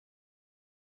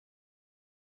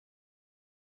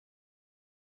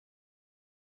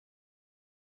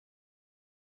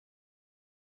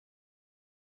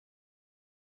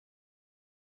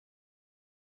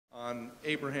on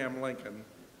Abraham Lincoln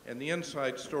and the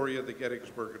inside story of the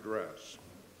Gettysburg Address.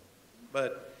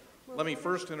 But let me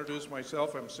first introduce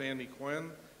myself. I'm Sandy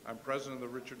Quinn. I'm president of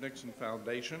the Richard Nixon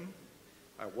Foundation.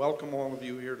 I welcome all of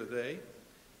you here today.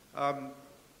 I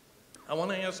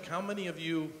want to ask how many of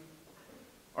you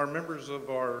are members of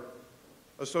our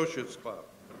Associates Club?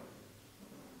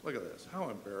 Look at this, how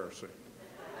embarrassing.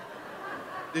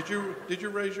 Did you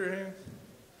raise your hand?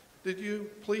 Did you?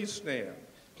 Please stand.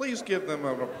 Please give them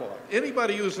an applause.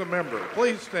 Anybody who's a member,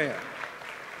 please stand.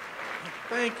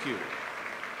 Thank you.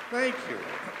 Thank you.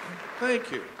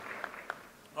 Thank you.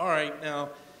 All right, now,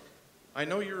 I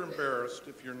know you're embarrassed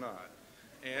if you're not,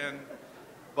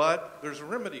 but there's a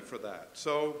remedy for that.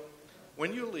 So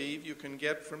when you leave, you can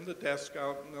get from the desk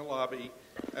out in the lobby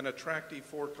an attractive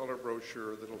 4-color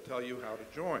brochure that'll tell you how to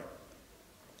join,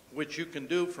 which you can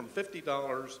do from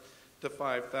 $50 to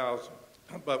 $5,000.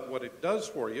 But what it does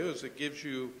for you is it gives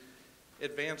you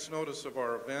advance notice of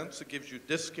our events, it gives you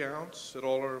discounts at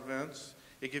all our events,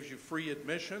 it gives you free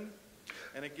admission,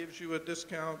 and it gives you a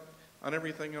discount on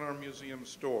everything in our museum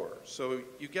store. So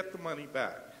you get the money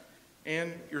back,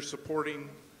 and you're supporting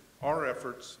our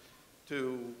efforts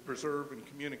to preserve and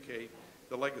communicate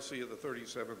the legacy of the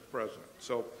 37th president.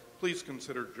 So please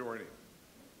consider joining.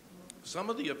 Some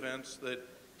of the events that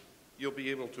you'll be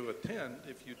able to attend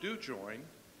if you do join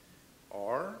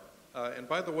are, and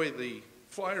by the way, the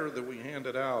flyer that we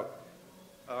handed out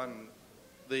on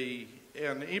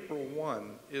April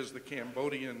 1 is the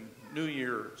Cambodian New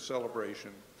Year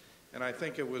celebration, and I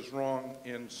think it was wrong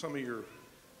in some of your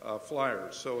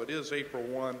flyers. So it is April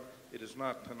 1, it is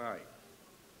not tonight.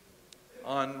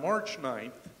 On March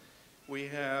 9th, we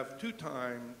have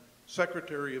two-time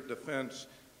Secretary of Defense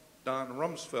Don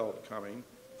Rumsfeld coming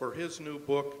for his new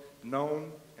book,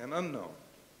 Known and Unknown.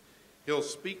 He'll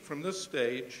speak from this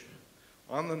stage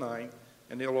on the 9th,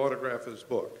 and he'll autograph his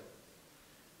book.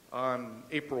 On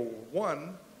April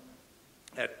 1,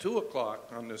 at 2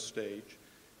 o'clock on this stage,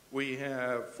 we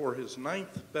have, for his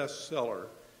 9th bestseller,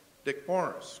 Dick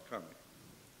Morris coming.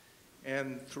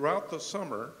 And throughout the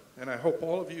summer, and I hope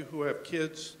all of you who have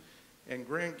kids and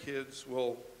grandkids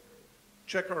will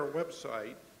check our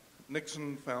website,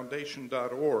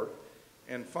 nixonfoundation.org,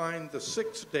 and find the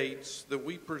 6 dates that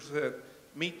we present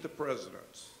Meet the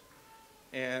Presidents.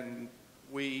 And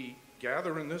we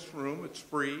gather in this room, it's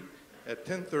free, at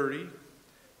 10:30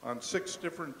 on 6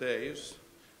 different days,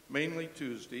 mainly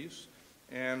Tuesdays,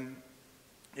 and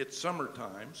it's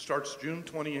summertime, starts June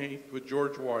 28th with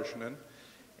George Washington,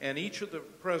 and each of the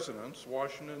presidents,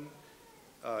 Washington,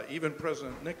 even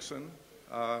President Nixon,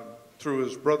 through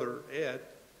his brother Ed,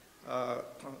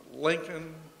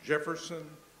 Lincoln, Jefferson,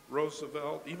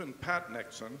 Roosevelt, even Pat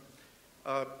Nixon,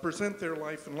 present their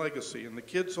life and legacy. And the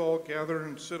kids all gather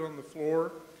and sit on the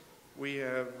floor. We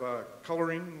have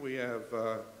coloring, we have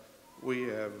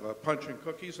punch and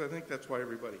cookies. I think that's why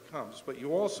everybody comes. But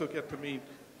you also get to meet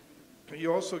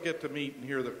and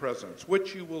hear the presidents,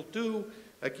 which you will do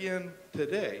again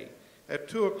today at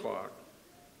 2 o'clock,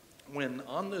 when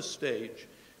on this stage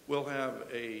we'll have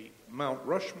a Mount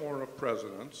Rushmore of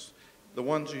presidents, the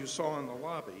ones you saw in the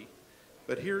lobby.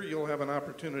 But here you'll have an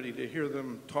opportunity to hear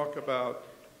them talk about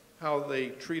how they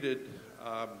treated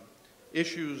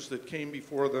issues that came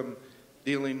before them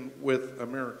dealing with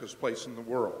America's place in the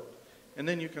world. And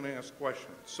then you can ask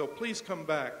questions. So please come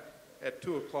back at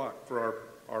 2 o'clock for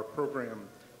our program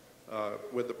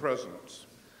with the presidents.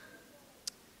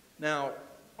 Now,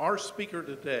 our speaker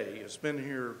today has been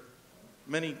here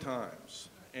many times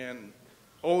and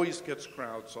always gets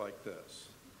crowds like this.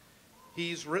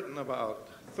 He's written about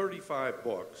 35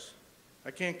 books.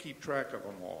 I can't keep track of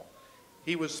them all.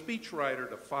 He was speechwriter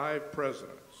to 5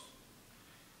 presidents.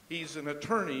 He's an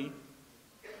attorney,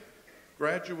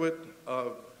 graduate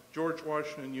of George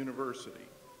Washington University.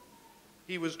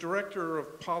 He was director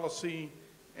of policy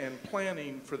and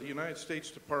planning for the United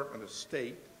States Department of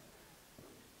State.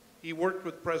 He worked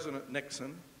with President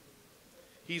Nixon.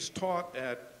 He's taught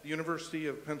at the University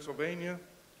of Pennsylvania,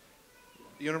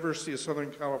 the University of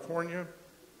Southern California,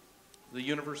 the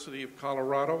University of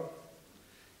Colorado.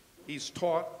 He's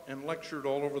taught and lectured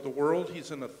all over the world.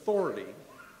 He's an authority,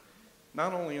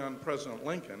 not only on President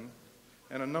Lincoln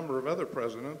and a number of other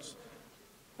presidents,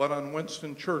 but on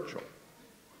Winston Churchill.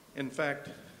 In fact,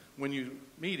 when you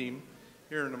meet him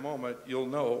here in a moment, you'll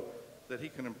know that he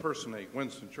can impersonate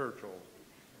Winston Churchill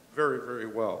very, very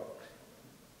well.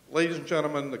 Ladies and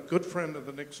gentlemen, a good friend of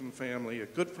the Nixon family, a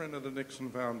good friend of the Nixon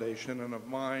Foundation, and of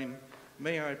mine,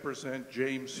 may I present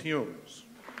James Humes.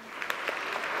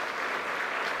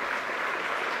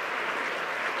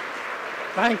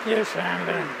 Thank you,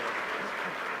 Sandy.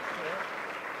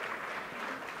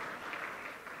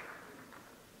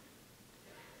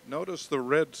 Notice the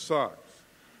red socks.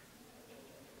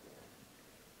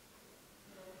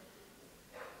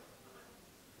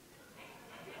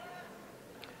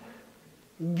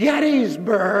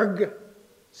 Gettysburg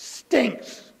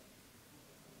stinks.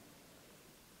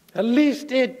 At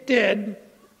least it did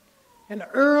in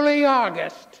early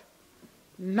August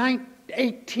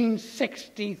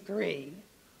 1863,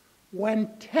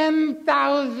 when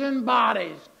 10,000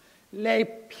 bodies lay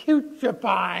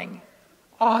putrefying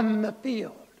on the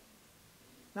field.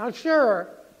 Now sure,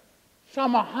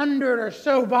 some 100 or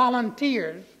so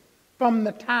volunteers from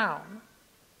the town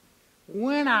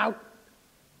went out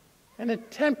and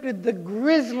attempted the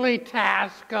grisly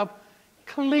task of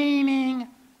cleaning,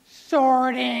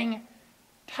 sorting,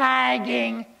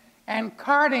 tagging, and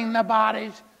carting the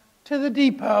bodies to the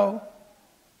depot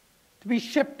to be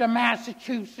shipped to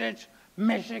Massachusetts,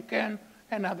 Michigan,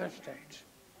 and other states.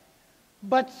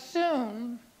 But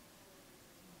soon,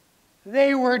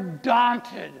 they were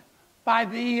daunted by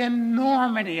the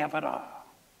enormity of it all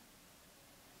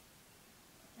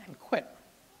and quit.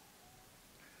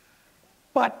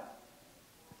 But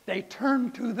they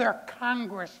turned to their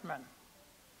congressman,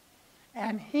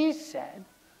 and he said,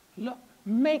 look,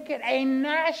 make it a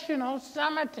national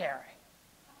cemetery.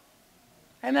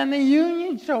 And then the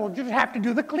Union soldiers have to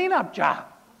do the cleanup job.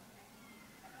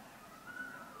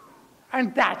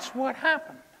 And that's what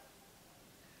happened.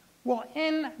 Well,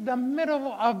 in the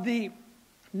middle of the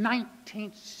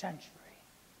 19th century,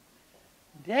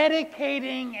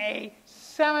 dedicating a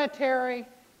cemetery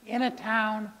in a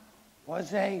town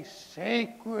was a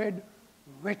sacred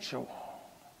ritual.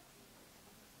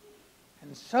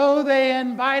 And so they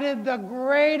invited the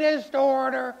greatest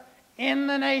orator in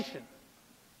the nation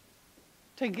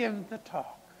to give the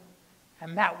talk.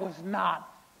 And that was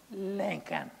not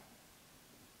Lincoln.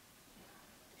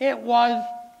 It was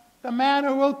the man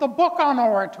who wrote the book on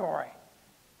oratory,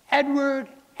 Edward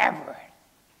Everett.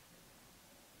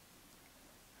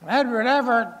 And Edward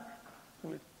Everett,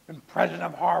 who had been president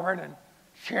of Harvard and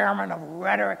chairman of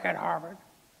rhetoric at Harvard,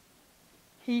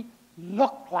 he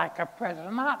looked like a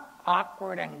president, not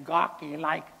awkward and gawky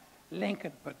like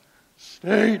Lincoln, but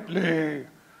stately,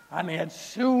 and he had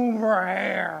silver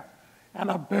hair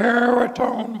and a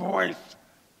baritone voice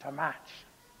to match.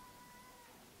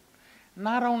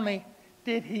 Not only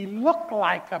did he look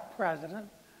like a president,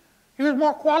 he was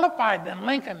more qualified than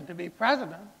Lincoln to be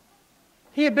president.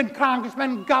 He had been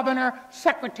congressman, governor,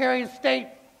 secretary of state,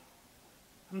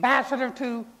 ambassador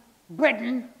to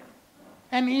Britain,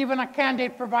 and even a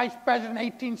candidate for vice president in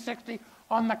 1860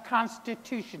 on the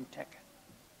Constitution ticket.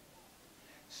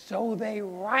 So they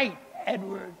write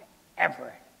Edward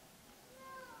Everett.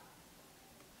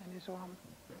 And so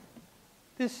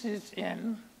this is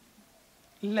in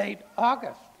late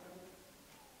August.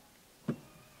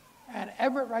 And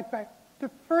Everett writes back, the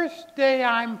first day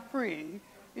I'm free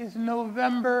is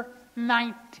November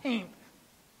 19th.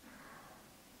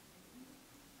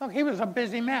 Look, he was a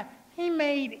busy man. He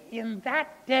made in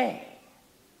that day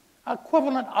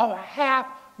equivalent of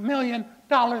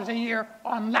 $500,000 a year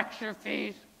on lecture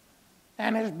fees,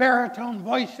 and his baritone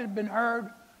voice had been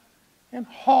heard in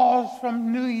halls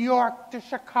from New York to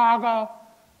Chicago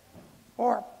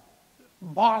or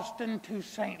Boston to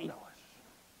St. Louis.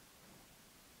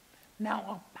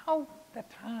 Now, about the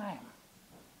time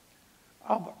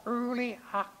of early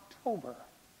October,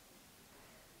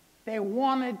 they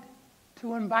wanted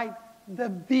to invite the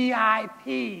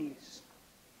VIPs,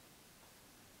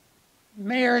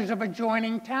 mayors of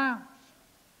adjoining towns,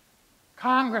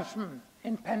 congressmen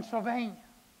in Pennsylvania.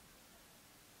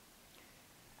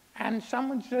 And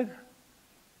someone said,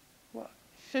 well,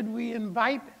 should we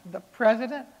invite the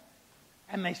president?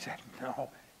 And they said, no,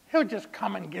 he'll just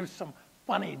come and give some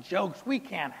funny jokes. We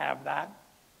can't have that.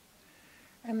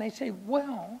 And they say,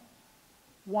 well,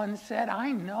 one said,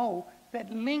 I know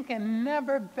that Lincoln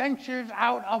never ventures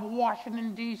out of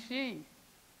Washington, D.C.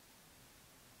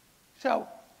 So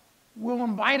we'll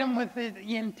invite him with the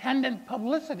intended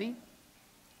publicity,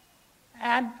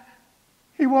 and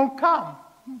he won't come.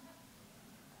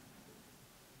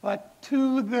 But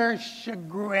to their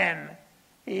chagrin,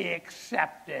 he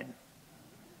accepted.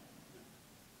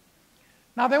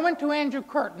 Now, they went to Andrew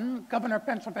Curtin, governor of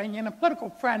Pennsylvania, and a political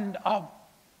friend of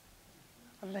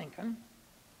Lincoln.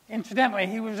 Incidentally,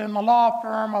 he was in the law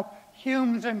firm of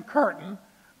Humes and Curtin.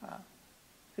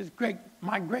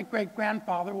 My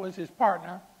great-great-grandfather was his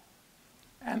partner.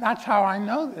 And that's how I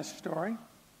know this story.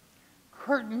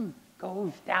 Curtin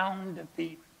goes down to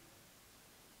Beat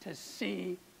to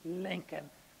see Lincoln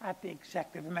at the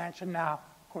executive mansion, now,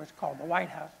 of course, called the White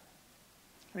House.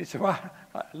 And he said, well,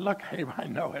 look, Abe, I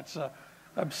know it's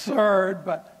absurd,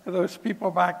 but for those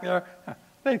people back there,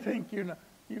 They think you'd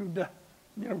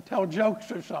tell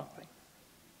jokes or something.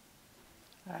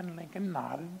 And Lincoln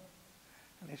nodded,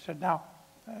 and he said, now,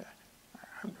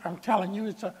 I'm telling you,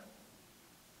 it's a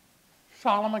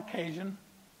solemn occasion.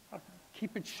 I'll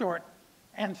keep it short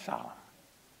and solemn.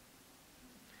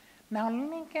 Now,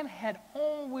 Lincoln had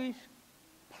always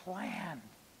planned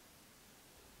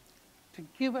to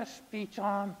give a speech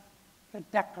on the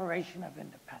Declaration of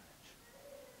Independence.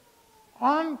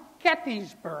 On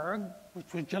Gettysburg,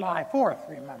 which was July 4th,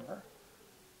 remember,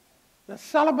 the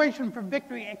celebration for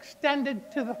victory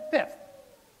extended to the 5th,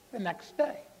 the next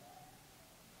day.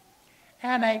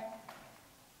 And a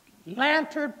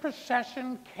lantern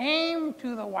procession came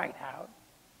to the White House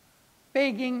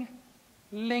begging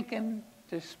Lincoln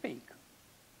to speak.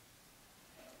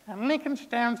 And Lincoln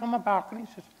stands on the balcony and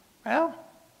says, well,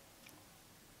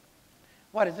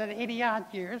 what is it, 80-odd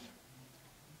years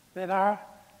that our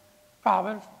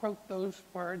fathers wrote those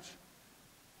words,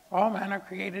 all men are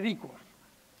created equal.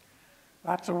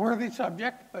 That's a worthy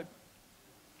subject, but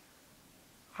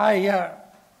I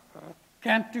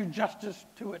can't do justice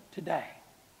to it today.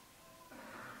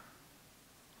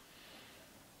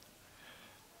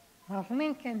 Well,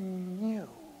 Lincoln knew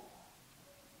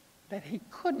that he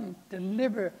couldn't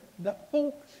deliver the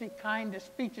folksy kind of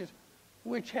speeches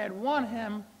which had won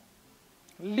him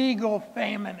legal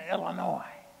fame in Illinois,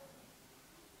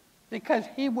 because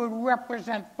he would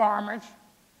represent farmers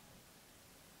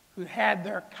who had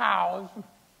their cows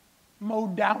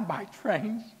mowed down by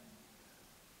trains,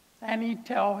 and he'd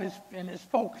tell in his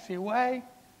folksy way,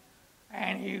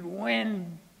 and he'd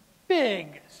win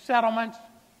big settlements.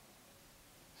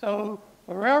 So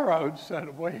the railroad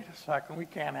said, wait a second, we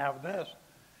can't have this.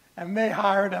 And they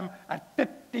hired him at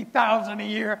 $50,000 a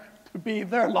year to be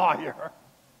their lawyer,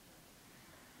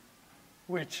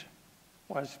 which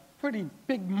was pretty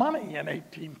big money in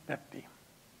 1850.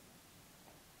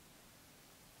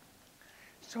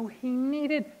 So he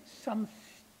needed some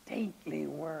stately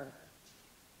words.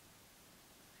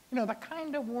 You know, the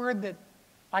kind of word that,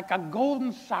 like a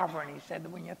golden sovereign, he said, that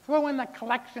when you throw in the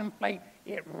collection plate,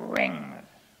 it rings.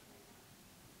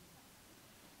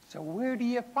 So where do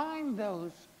you find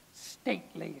those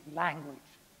stately language?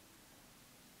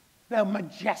 The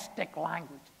majestic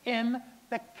language in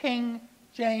the King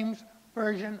James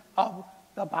Version of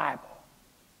the Bible.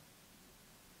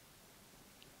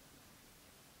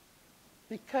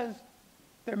 Because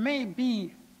there may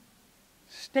be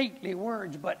stately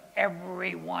words, but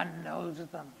everyone knows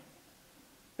them,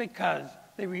 because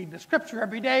they read the scripture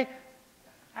every day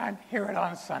and hear it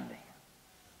on Sunday.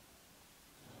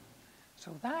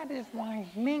 So that is why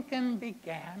Lincoln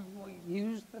began, we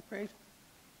used the phrase,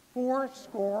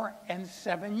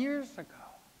 77 years ago.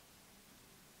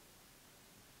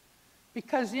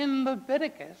 Because in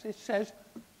Leviticus it says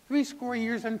 70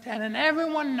 years and 10, and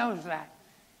everyone knows that.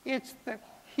 It's the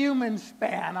human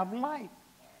span of life.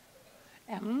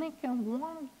 And Lincoln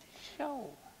wanted to show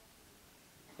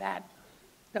that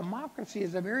democracy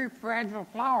is a very fragile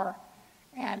flower,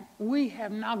 and we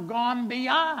have now gone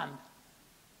beyond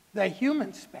the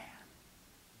human span.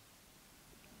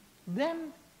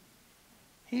 Then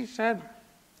he said,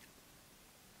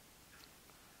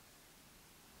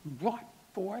 brought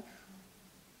forth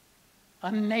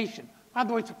a nation. By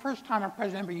the way, it's the first time a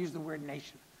president ever used the word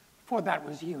nation. Before that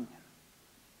was union.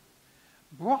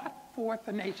 Brought forth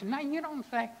a nation. Now, you don't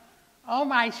say, oh,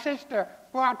 my sister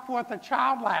brought forth a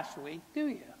child last week, do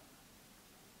you?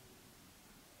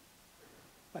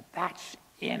 But that's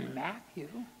in Matthew.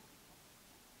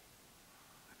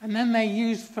 And then they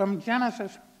use from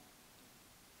Genesis,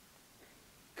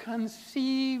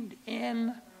 conceived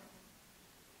in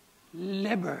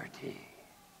liberty.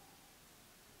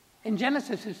 In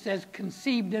Genesis it says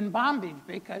conceived in bondage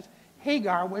because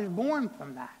Hagar was born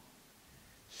from that.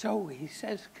 So he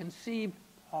says conceived,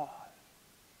 pause,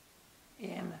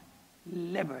 in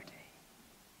liberty.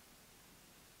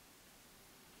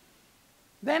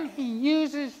 Then he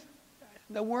uses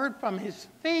the word from his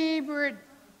favorite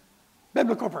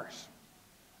biblical verse,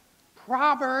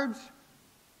 Proverbs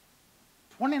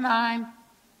 29,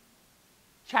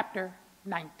 chapter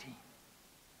 19.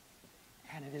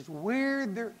 And it is where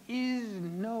there is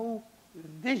no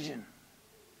vision,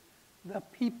 the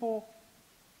people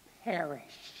perish.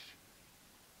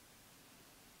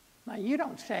 Now, you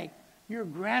don't say your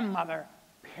grandmother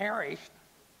perished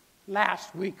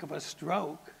last week of a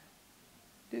stroke,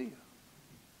 do you?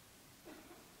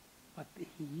 But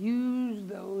he used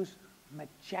those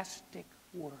majestic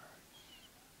words.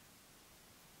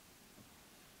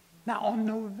 Now, on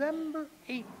November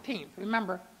 18th,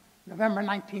 remember, November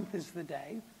 19th is the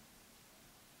day.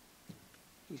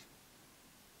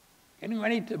 getting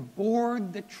ready to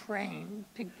board the train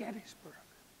to Gettysburg.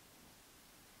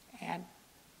 And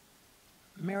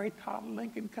Mary Todd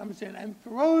Lincoln comes in and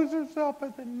throws herself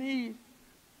at the knees.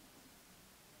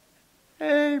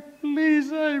 Hey, please,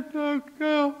 don't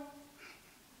go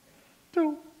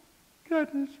to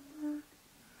Gettysburg.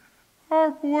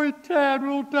 Our boy Tad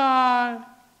will die.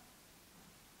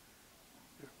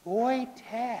 The boy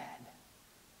Tad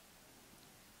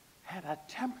had a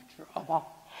temperature of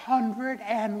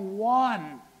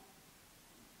 101.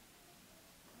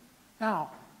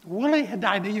 Now, Willie had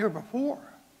died the year before,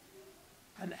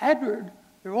 and Edward,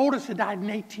 their oldest, had died in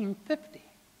 1850.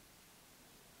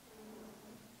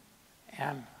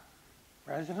 And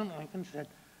President Lincoln said,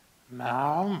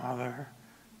 now, Mother,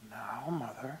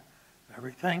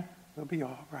 everything will be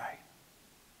all right.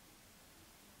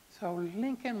 So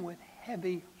Lincoln, with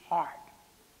heavy heart,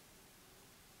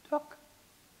 took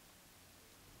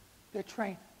the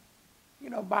train. You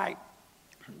know, by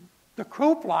the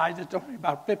crow flies, it's only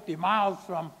about 50 miles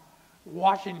from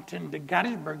Washington to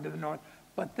Gettysburg to the north,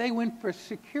 but they went for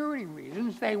security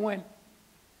reasons. They went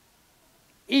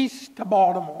east to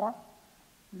Baltimore,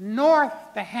 north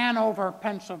to Hanover,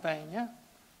 Pennsylvania,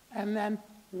 and then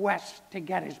west to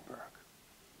Gettysburg,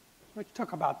 which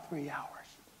took about 3 hours.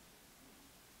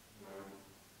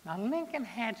 Now, Lincoln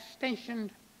had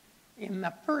stationed in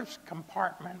the first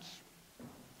compartments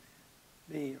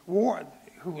the ward,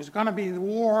 who was going to be the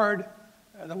ward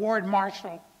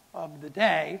marshal of the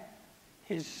day,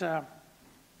 his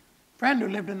friend who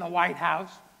lived in the White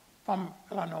House from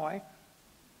Illinois,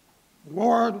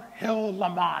 Ward Hill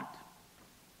Lamont.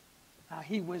 Now,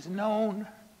 he was known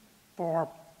for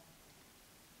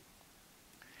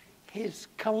his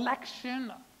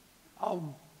collection of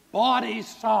bawdy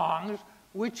songs,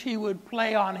 which he would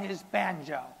play on his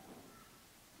banjo.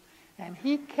 And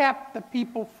he kept the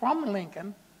people from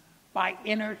Lincoln by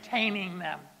entertaining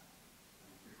them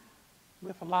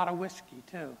with a lot of whiskey,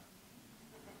 too.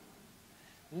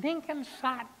 Lincoln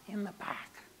sat in the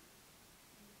back.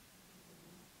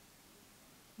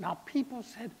 Now, people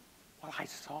said, well, I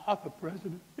saw the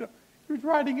president. You know, he was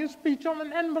writing his speech on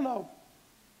an envelope.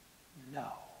 No.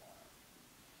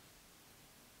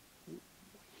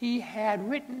 He had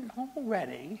written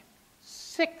already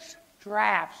 6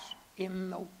 drafts in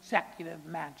the executive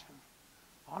mansion.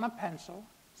 On a pencil,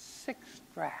 6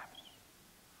 drafts.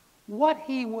 What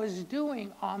he was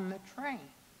doing on the train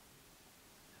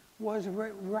was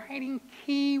writing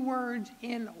keywords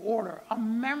in order, a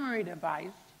memory device,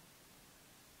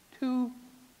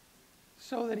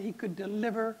 so that he could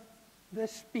deliver the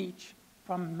speech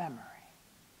from memory.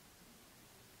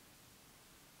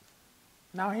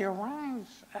 Now he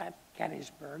arrives at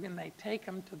Gettysburg, and they take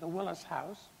him to the Willis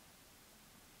House.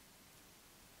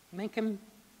 Lincoln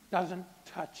doesn't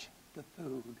touch the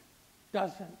food,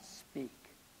 doesn't speak.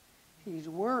 He's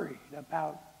worried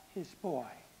about his boy.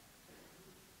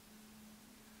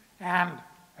 And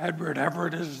Edward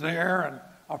Everett is there, and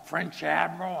a French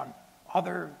admiral, and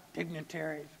other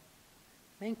dignitaries.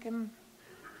 Lincoln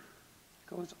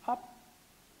goes up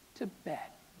to bed,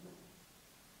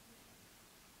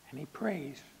 and he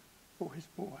prays for his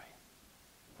boy.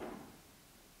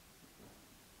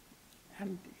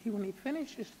 And when he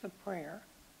finishes the prayer,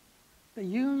 the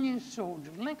Union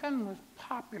soldiers, Lincoln was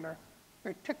popular,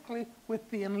 particularly with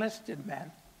the enlisted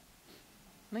men.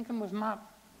 Lincoln was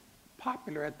not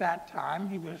popular at that time.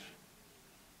 He was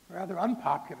rather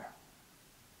unpopular.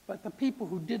 But the people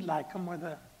who did like him were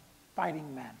the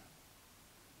fighting men.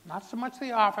 Not so much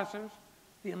the officers,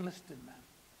 the enlisted men.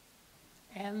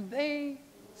 And they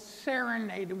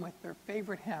serenaded him with their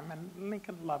favorite hymn, and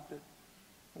Lincoln loved it.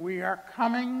 We are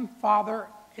coming, Father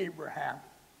Abraham.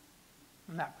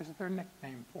 And that was their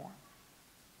nickname for him.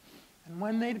 And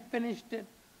when they'd finished it,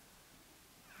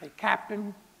 the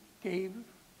captain gave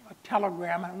a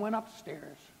telegram and went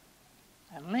upstairs.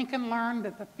 And Lincoln learned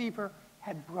that the fever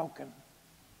had broken.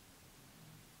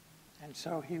 And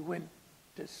so he went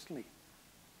to sleep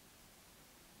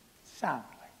soundly.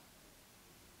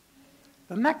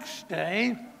 The next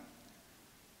day,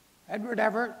 Edward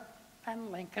Everett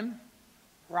and Lincoln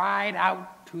ride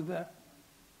out to the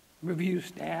review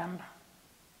stand.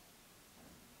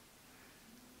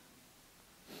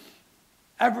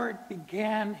 Everett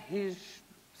began his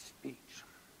speech,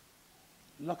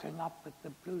 looking up at the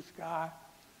blue sky.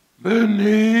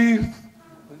 Beneath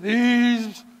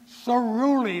these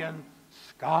cerulean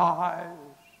skies.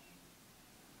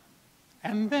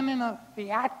 And then in a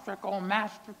theatrical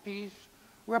masterpiece,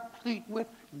 replete with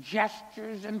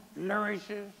gestures and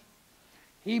flourishes,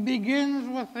 he begins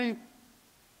with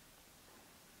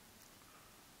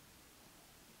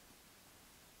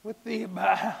the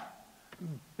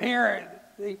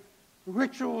the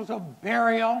rituals of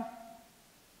burial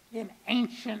in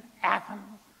ancient Athens,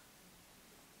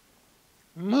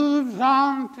 moves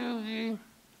on to the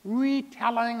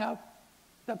retelling of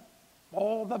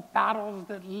all the battles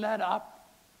that led up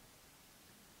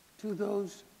to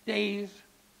those days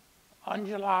on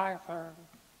July 3rd.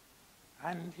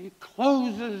 And he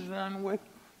closes then with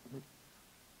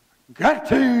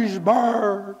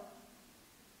Gettysburg.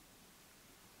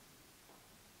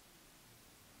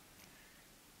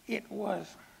 It was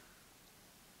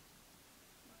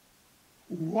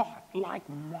wrought like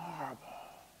marble,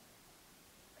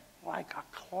 like a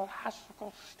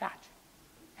classical statue,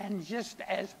 and just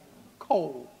as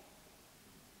cold.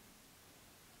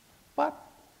 But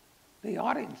the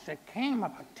audience that came,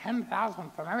 about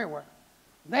 10,000 from everywhere,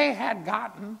 they had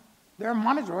gotten their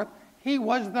money's worth. He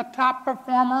was the top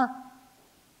performer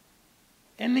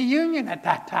in the Union at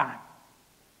that time.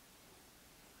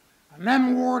 And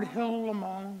then Ward Hill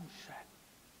Lamone said,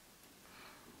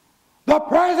 "The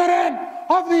President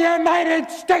of the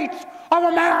United States of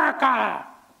America."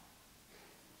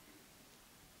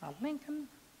 Now Lincoln,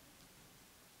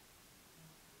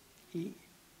 he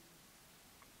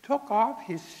took off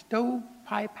his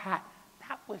stovepipe hat.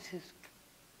 That was his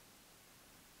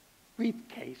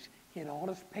briefcase. He had all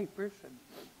his papers and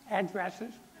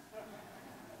addresses,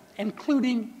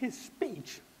 including his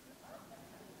speech.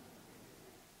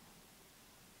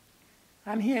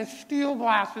 And he has steel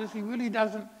glasses. He really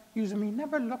doesn't use them. He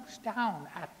never looks down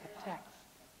at the text.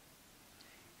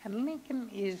 And Lincoln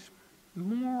is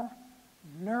more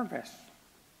nervous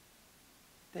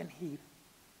than he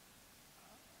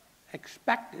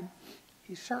expected.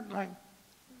 He certainly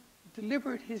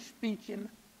delivered his speech in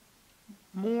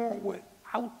more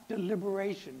without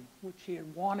deliberation, which he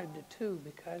had wanted to do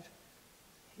because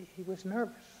he was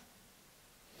nervous.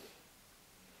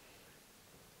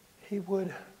 He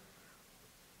would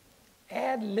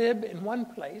ad-lib in one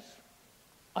place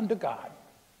under God,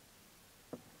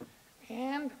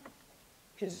 and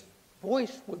his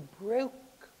voice would break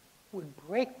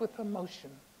with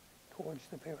emotion towards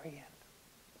the very end.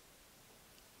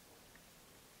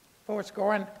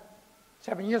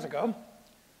 7 years ago,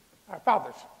 our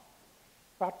fathers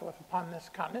brought forth upon this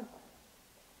continent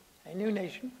a new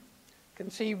nation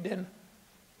conceived in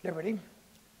liberty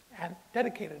and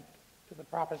dedicated to the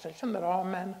proposition that all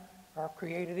men are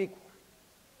created equal.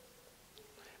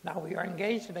 Now we are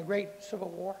engaged in a great civil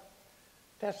war,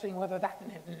 testing whether that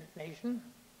nation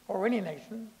or any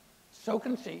nation so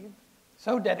conceived,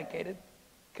 so dedicated,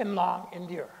 can long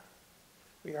endure.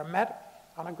 We are met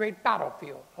on a great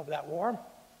battlefield of that war.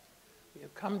 We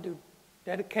have come to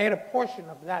dedicate a portion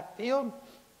of that field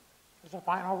as a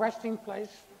final resting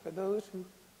place for those who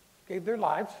gave their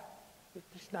lives that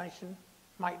this nation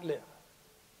might live.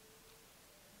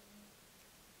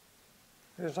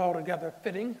 It is altogether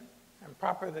fitting and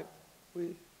proper that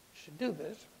we should do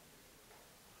this.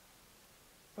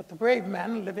 But the brave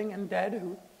men, living and dead,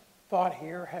 who fought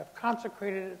here have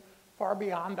consecrated it far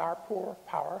beyond our poor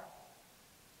power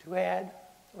to add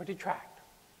or detract.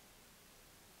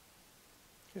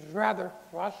 It is rather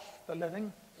for us, the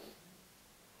living,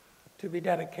 to be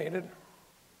dedicated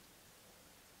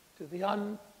to the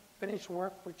unfinished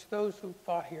work which those who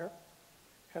fought here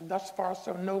have thus far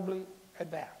so nobly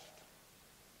advanced.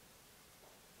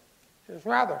 It is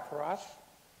rather for us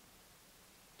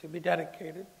to be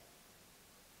dedicated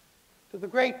to the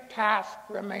great task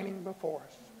remaining before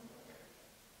us,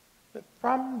 that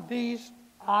from these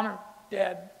honored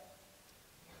dead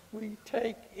we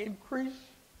take increased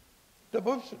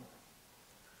devotion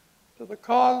to the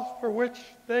cause for which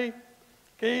they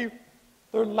gave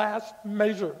their last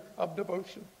measure of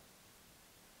devotion,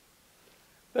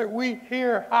 that we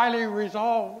here highly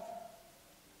resolve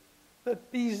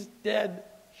that these dead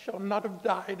shall not have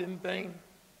died in vain,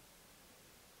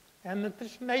 and that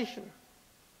this nation,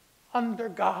 under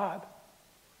God,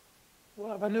 will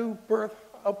have a new birth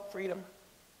of freedom,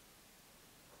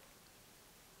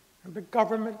 and the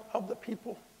government of the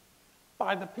people,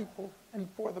 by the people, and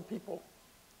for the people,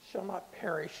 shall not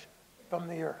perish from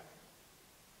the earth.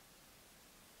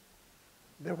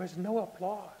 There was no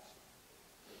applause.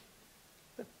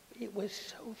 It was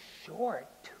so short,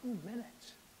 2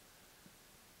 minutes,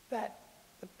 that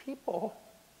the people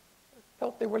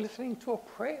felt they were listening to a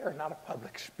prayer, not a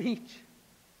public speech.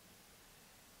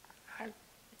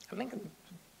 Lincoln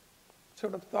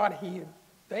sort of thought he had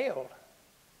failed.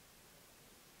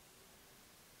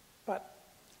 But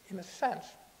in a sense,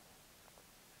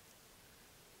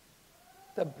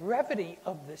 the brevity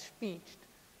of the speech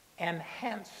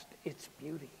enhanced its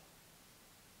beauty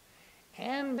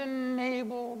and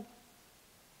enabled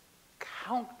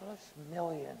countless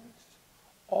millions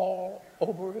all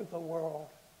over the world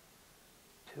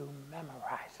to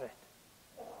memorize it.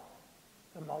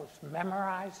 The most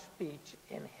memorized speech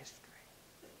in history.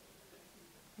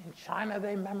 In China,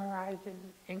 they memorized it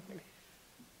in English.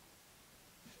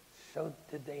 So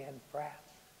did they in France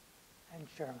and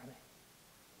Germany.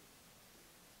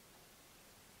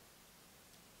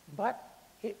 But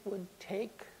it would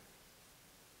take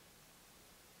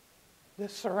the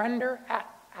surrender at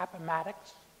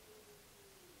Appomattox,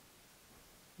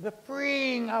 the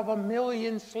freeing of 1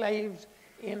 million slaves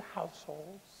in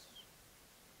households,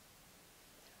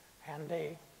 and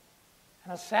an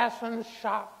assassin's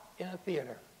shot in a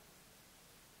theater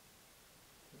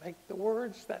to make the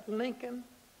words that Lincoln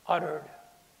uttered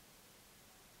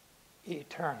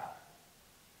eternal.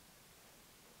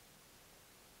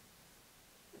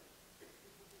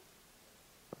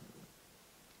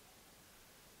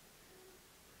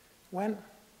 When,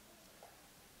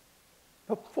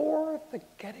 before the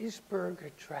Gettysburg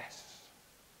Address,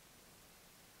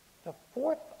 the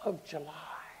 4th of July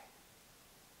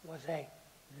was a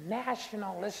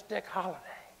nationalistic holiday.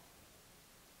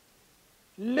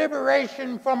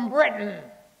 Liberation from Britain.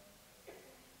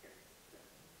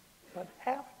 But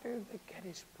after the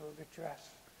Gettysburg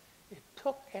Address, it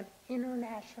took an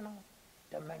international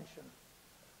dimension.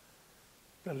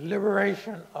 The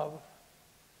liberation of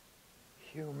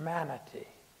humanity.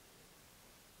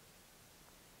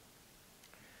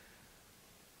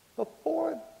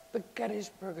 Before the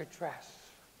Gettysburg Address,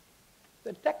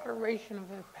 the Declaration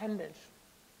of Independence,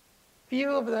 few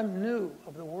of them knew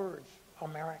of the words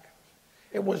Americans.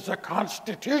 It was the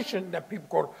Constitution that people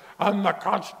quote, and the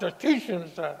Constitution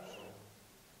says.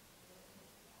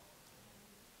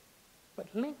 But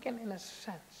Lincoln, in a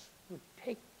sense, would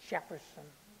take Jefferson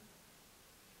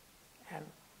and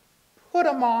put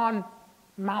him on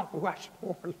Mount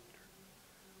Rushmore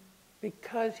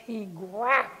because he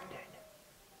grafted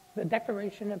the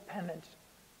Declaration of Independence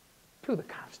to the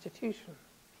Constitution.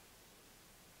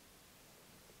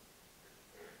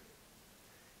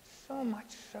 So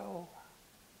much so,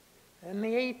 in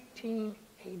the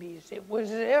 1880s, it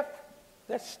was as if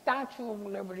the Statue of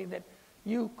Liberty, that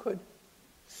you could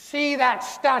see that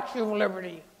Statue of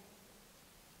Liberty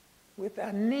with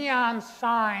a neon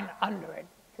sign under it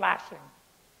flashing.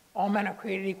 All men are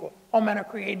created equal. All men are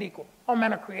created equal. All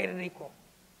men are created equal.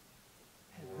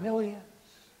 And millions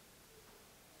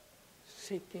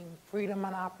seeking freedom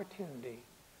and opportunity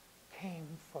came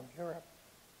from Europe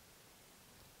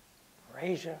or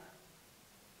Asia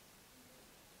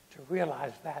to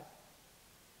realize that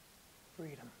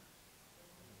freedom.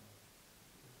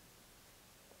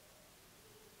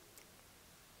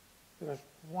 There's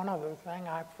one other thing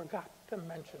I forgot to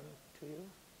mention to you.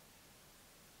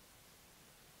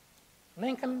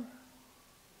 Lincoln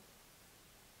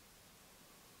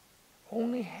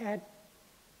only had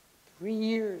 3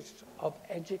 years of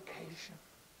education.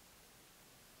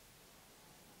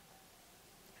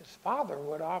 His father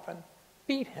would often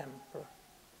beat him for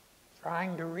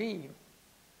trying to read.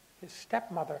 His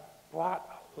stepmother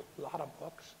bought a lot of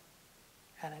books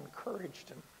and encouraged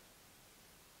him.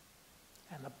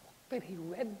 And the book that he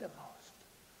read the most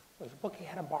was a book he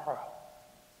had to borrow,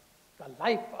 The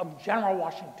Life of General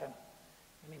Washington.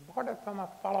 And he bought it from a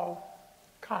fellow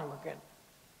congregant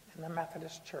in the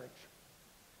Methodist Church.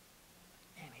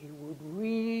 And he would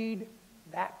read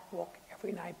that book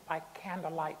every night by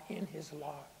candlelight in his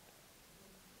loft.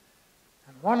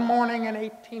 And one morning in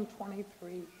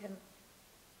 1823, in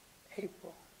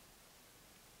April,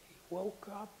 he woke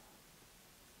up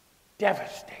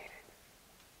devastated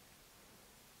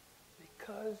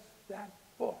because that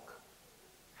book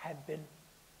had been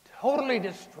totally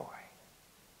destroyed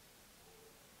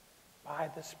by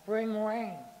the spring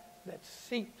rain that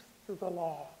seeped through the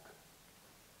log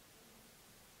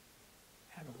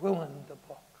and ruined the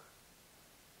book.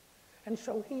 And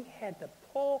so he had to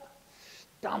pull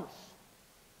stumps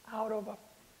out of a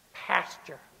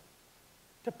pasture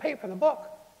to pay for the book.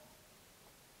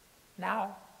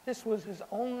 Now, this was his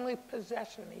only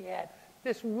possession he had,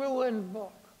 this ruined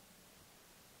book.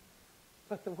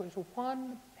 But there was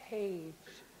one page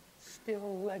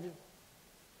still legible.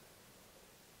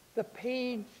 The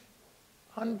page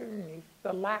underneath,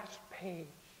 the last page,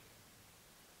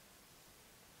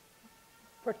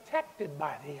 protected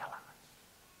by the elements.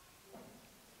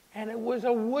 And it was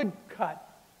a woodcut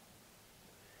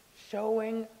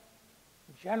showing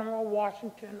General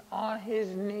Washington on his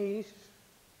knees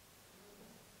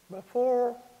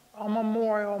before a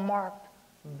memorial marked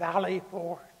Valley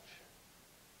Forge.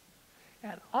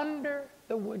 And under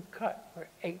the woodcut were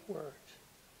 8 words,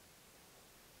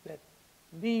 that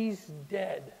these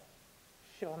dead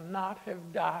shall not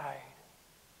have died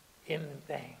in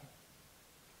vain.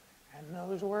 And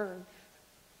those words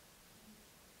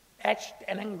etched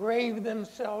and engraved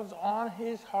themselves on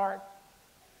his heart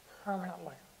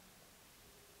permanently.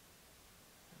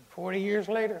 And 40 years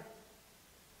later,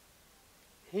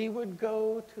 he would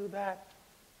go to that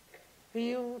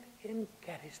field in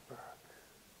Gettysburg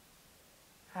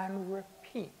and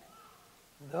repeat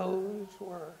those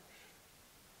words.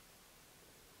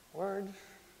 Words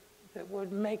that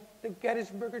would make the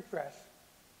Gettysburg Address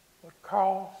what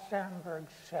Carl Sandburg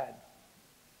said,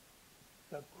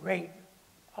 the great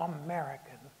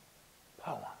American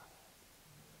poem.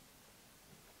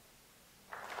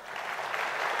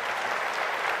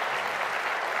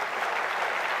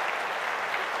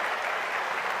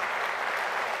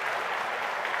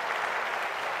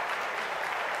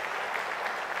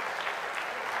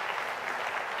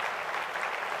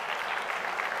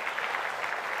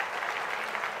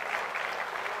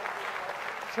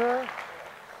 Sir?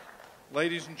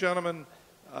 Ladies and gentlemen,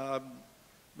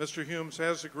 Mr. Humes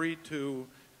has agreed to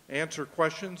answer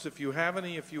questions. If you have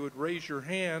any, if you would raise your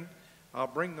hand, I'll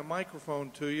bring the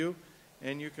microphone to you,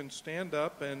 and you can stand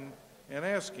up and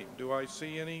ask him. Do I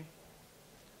see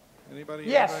anybody?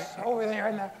 Yes, over there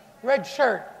in the red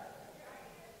shirt.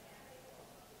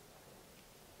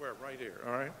 Where? Right here,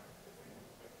 all right.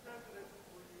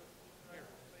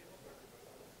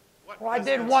 Well, I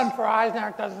did one for Eisenhower,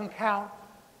 it doesn't count.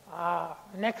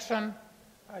 Nixon,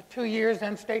 2 years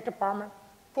in State Department.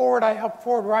 Ford, I helped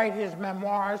Ford write his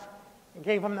memoirs and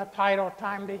gave him the title,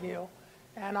 Time to Heal.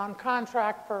 And on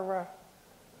contract for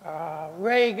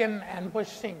Reagan and Bush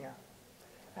Sr.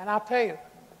 And I'll tell you,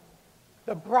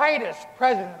 the brightest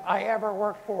president I ever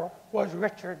worked for was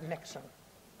Richard Nixon.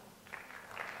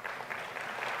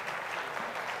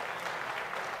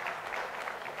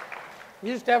 We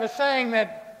used to have a saying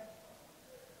that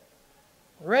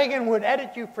Reagan would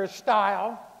edit you for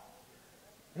style,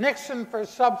 Nixon for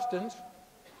substance,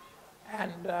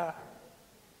 and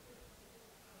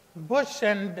Bush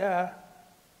and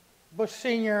Bush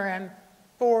Sr. and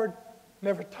Ford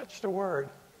never touched a word.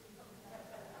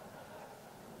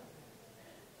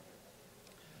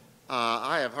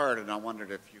 I have heard, and I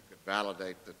wondered if you could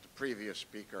validate that the previous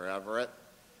speaker, Everett,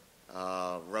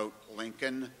 wrote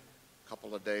Lincoln a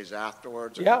couple of days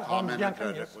afterwards and commented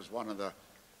that it was one of the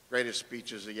greatest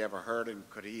speeches he ever heard, and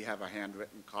could he have a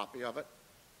handwritten copy of it,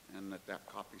 and that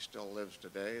copy still lives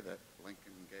today that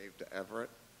Lincoln gave to Everett.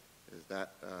 Is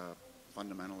that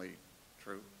fundamentally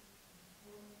true?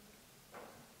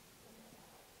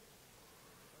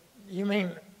 You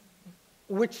mean,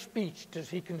 which speech does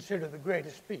he consider the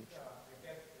greatest speech?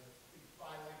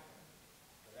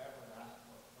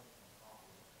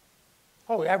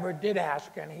 Oh, Everett did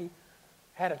ask, and he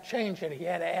had to change it. He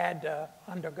had to add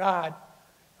under God.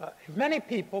 Many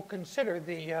people consider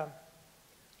the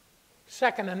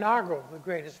second inaugural the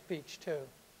greatest speech, too.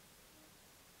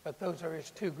 But those are his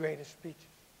two greatest speeches.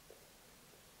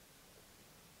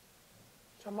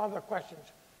 Some other questions.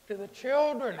 Do the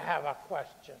children have a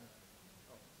question?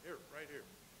 Here, right here.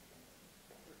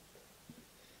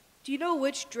 Do you know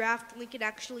which draft Lincoln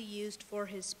actually used for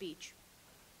his speech?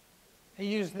 He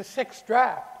used the sixth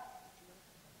draft.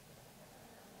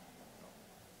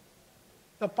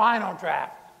 The final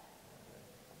draft.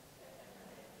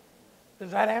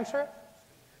 Does that answer it?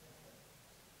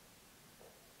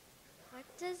 What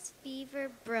does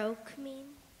fever broke mean?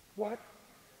 What?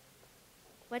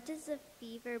 What does a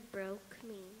fever broke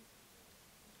mean?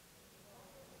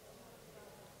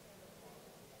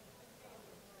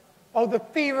 Oh, the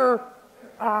fever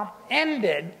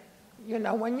ended. You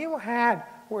know, when you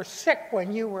were sick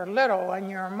when you were little and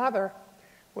your mother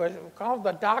called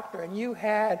the doctor and you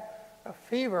had a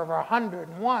fever of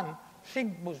 101,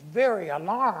 she was very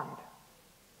alarmed.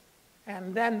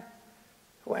 And then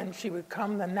when she would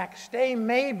come the next day,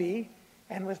 maybe,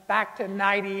 and was back to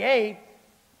 98,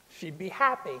 she'd be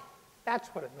happy. That's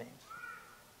what it means.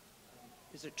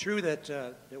 Is it true that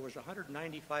there was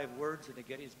 195 words in the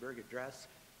Gettysburg Address,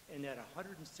 and that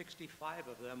 165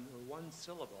 of them were one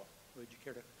syllable? Would you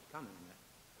care to comment on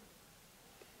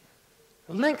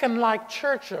that? Lincoln, like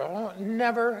Churchill,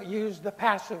 never used the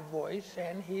passive voice,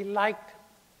 and he liked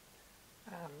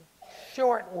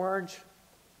short words,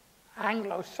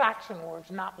 Anglo-Saxon words,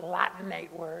 not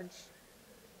Latinate words.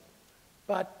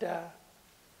 But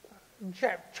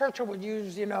Churchill would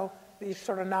use, these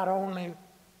sort of not only,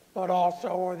 but also,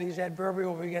 or these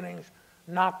adverbial beginnings,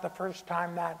 not the first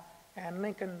time that, and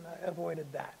Lincoln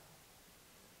avoided that.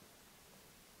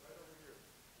 Right over here.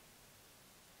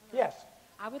 Yes.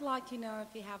 I would like to know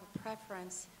if you have a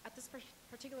preference at this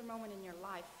particular moment in your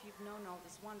life. You've known all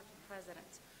these wonderful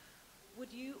presidents.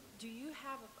 do you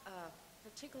have a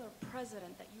particular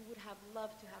president that you would have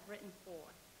loved to have written for?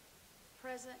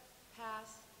 Present,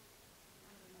 past?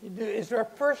 Is there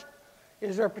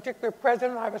a particular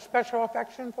president I have a special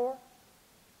affection for?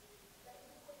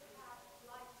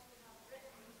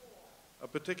 A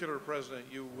particular president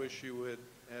you wish you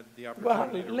had the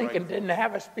opportunity to Well, Lincoln write didn't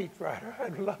have a speechwriter.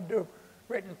 I'd love to have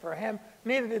written for him.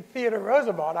 Neither did Theodore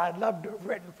Roosevelt. I'd love to have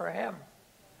written for him.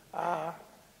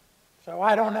 So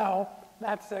I don't know.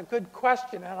 That's a good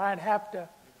question, and I'd have to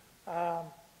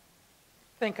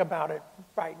think about it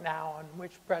right now on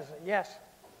which president. Yes?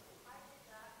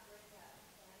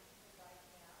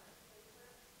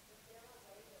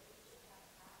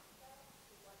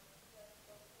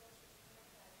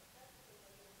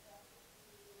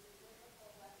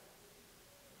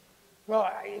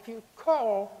 Well, if you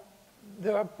recall,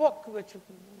 the book, which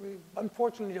we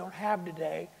unfortunately don't have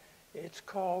today, it's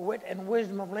called Wit and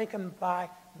Wisdom of Lincoln by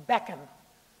Becken.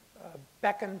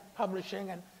 Becken Publishing,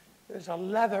 and it's a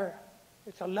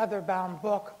leather-bound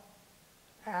book.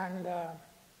 And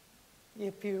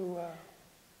if you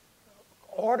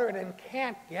order it and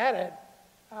can't get it,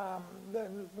 the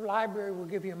library will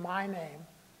give you my name,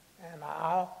 and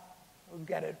I'll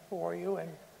get it for you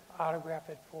and autograph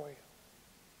it for you.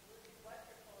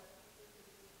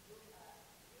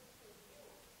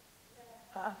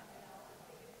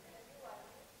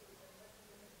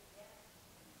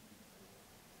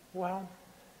 Well,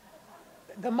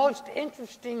 the most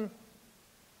interesting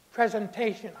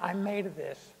presentation I made of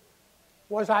this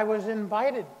was I was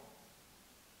invited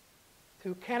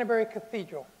to Canterbury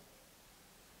Cathedral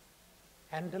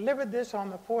and delivered this on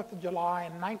the 4th of July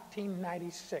in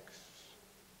 1996.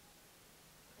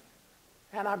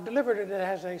 And I've delivered it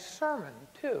as a sermon,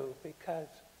 too, because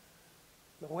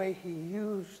the way he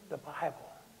used the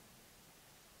Bible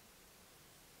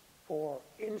for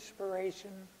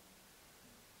inspiration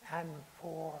and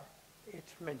for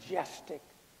its majestic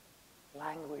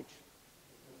language.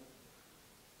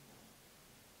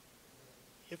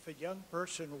 If a young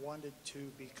person wanted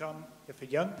to become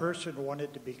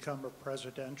a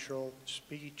presidential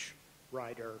speech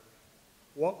writer,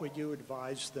 what would you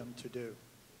advise them to do?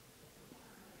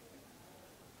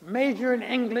 Major in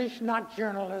English, not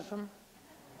journalism.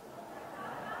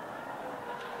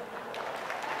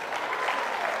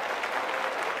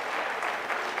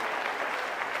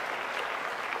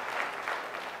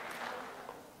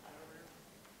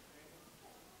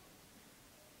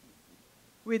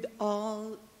 With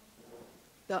all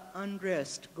the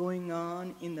unrest going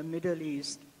on in the Middle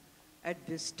East at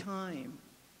this time,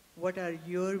 what are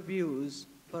your views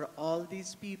for all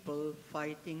these people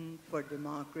fighting for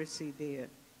democracy there?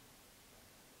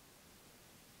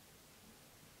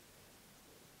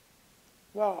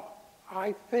 Well,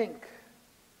 I think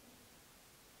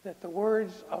that the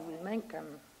words of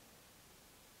Lincoln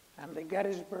and the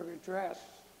Gettysburg Address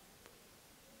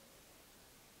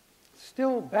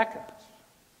still beckons.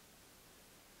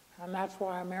 And that's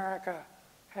why America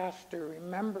has to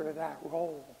remember that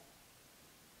role.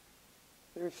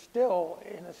 There's still,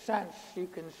 in a sense, you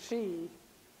can see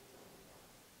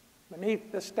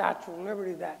beneath the Statue of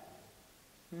Liberty that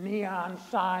neon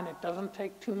sign. It doesn't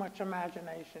take too much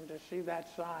imagination to see that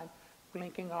sign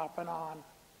blinking off and on.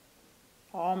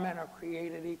 All men are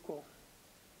created equal.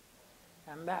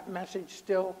 And that message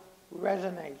still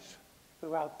resonates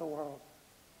throughout the world.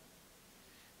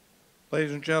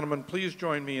 Ladies and gentlemen, please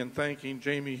join me in thanking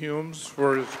Jamie Humes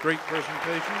for his great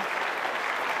presentation.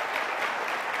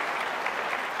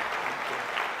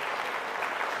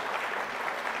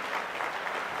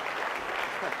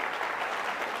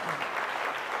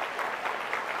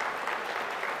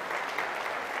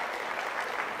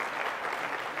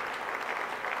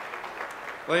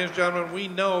 Ladies and gentlemen, we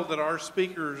know that our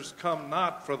speakers come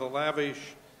not for the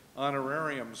lavish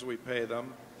honorariums we pay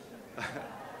them,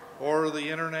 or the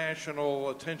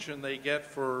international attention they get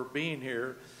for being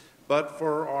here, but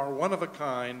for our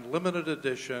one-of-a-kind, limited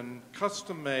edition,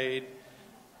 custom-made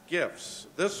gifts.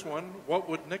 This one, What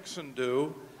Would Nixon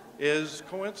Do?, is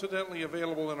coincidentally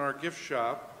available in our gift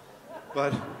shop,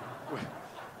 but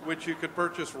which you could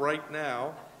purchase right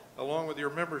now, along with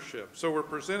your membership. So we're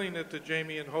presenting it to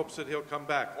Jamie in hopes that he'll come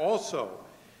back. Also,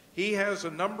 he has a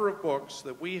number of books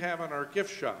that we have in our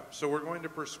gift shop, so we're going to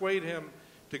persuade him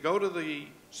to go to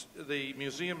the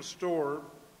museum store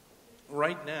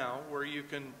right now, where you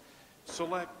can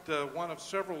select one of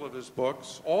several of his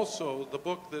books. Also, the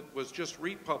book that was just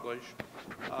republished,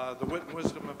 The Wit and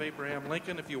Wisdom of Abraham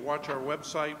Lincoln. If you watch our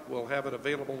website, we'll have it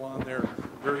available on there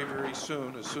very, very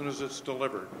soon, as it's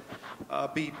delivered.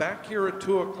 Be back here at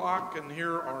 2 o'clock and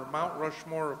hear our Mount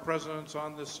Rushmore of presidents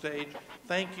on this stage.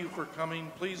 Thank you for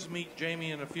coming. Please meet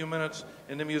Jamie in a few minutes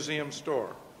in the museum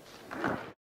store.